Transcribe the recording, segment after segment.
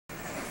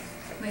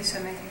Lisa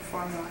making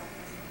formula.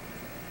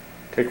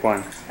 Take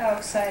one. How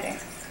exciting.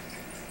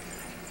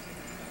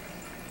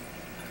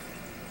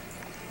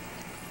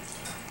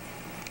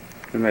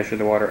 We measure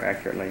the water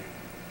accurately,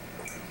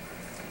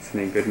 as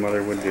any good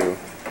mother would do.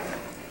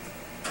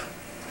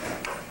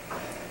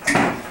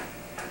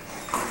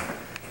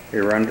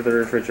 You run to the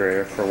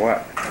refrigerator for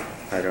what?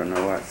 I don't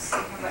know what. See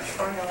how much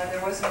formula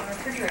there was in the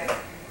refrigerator.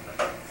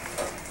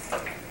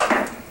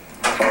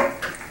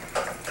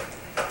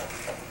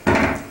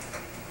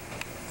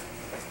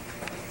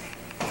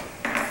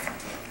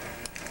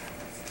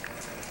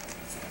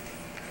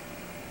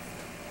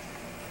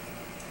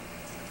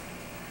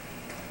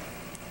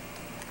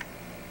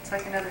 It's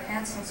like another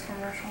Hansen's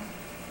commercial.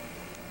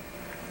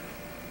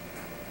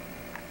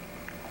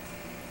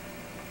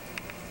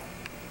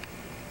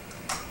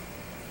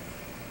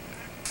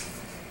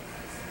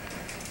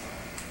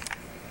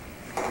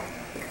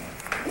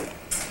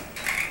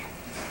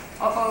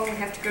 Uh-oh, we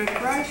have to go to the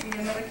garage and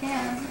get another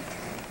can.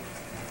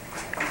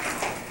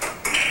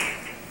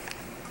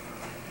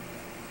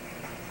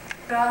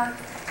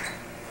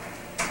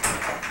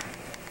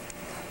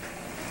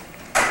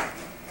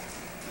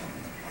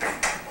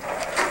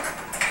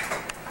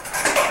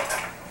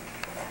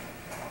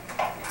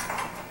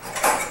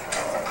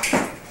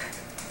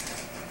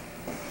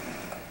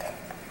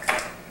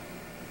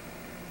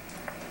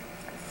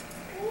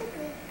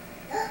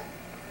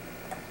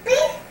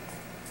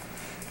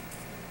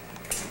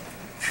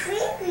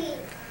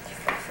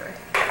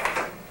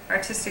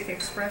 Artistic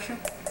expression.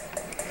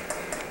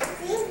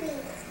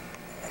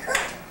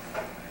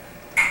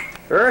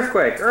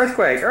 Earthquake!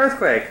 Earthquake!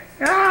 Earthquake!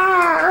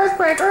 Ah!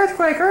 Earthquake!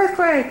 Earthquake!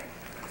 Earthquake!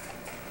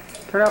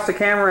 Turn off the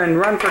camera and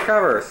run for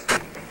covers.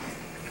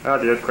 Well,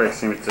 the earthquake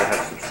seems to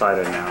have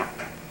subsided now.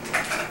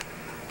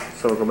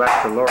 So we'll go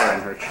back to Laura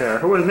in her chair,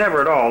 who was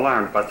never at all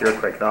alarmed about the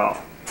earthquake at all.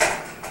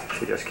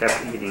 She just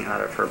kept eating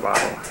out of her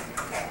bottle.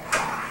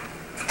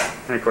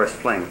 And of course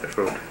playing with the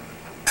food.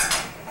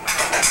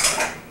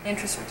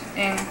 Interested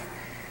in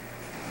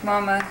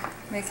Mama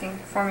making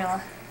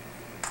formula.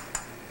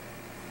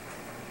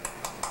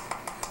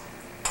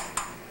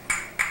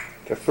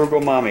 The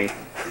frugal mommy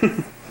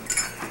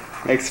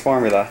makes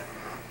formula.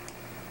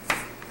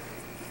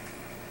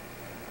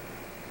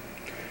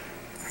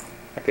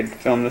 I could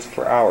film this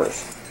for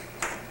hours.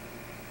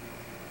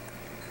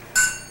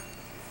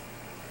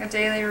 A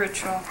daily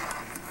ritual.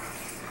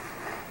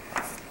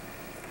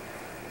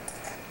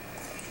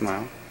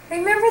 Smile.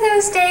 Remember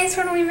those days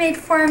when we made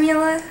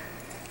formula?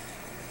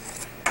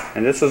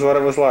 And this is what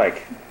it was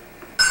like.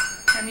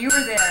 And you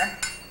were there.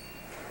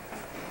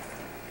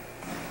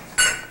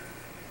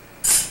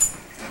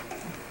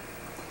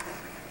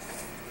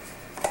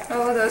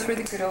 Oh, those were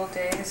the good old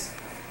days.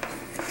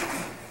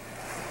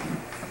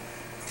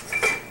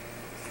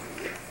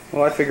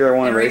 Well, I figure I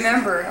want And to race.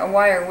 remember, a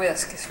wire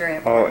whisk is very Oh,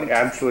 important.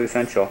 absolutely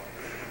essential,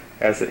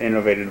 as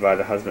innovated by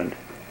the husband.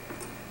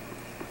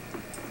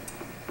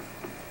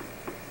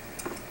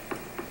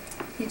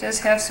 He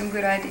does have some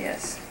good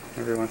ideas.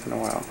 Every once in a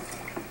while.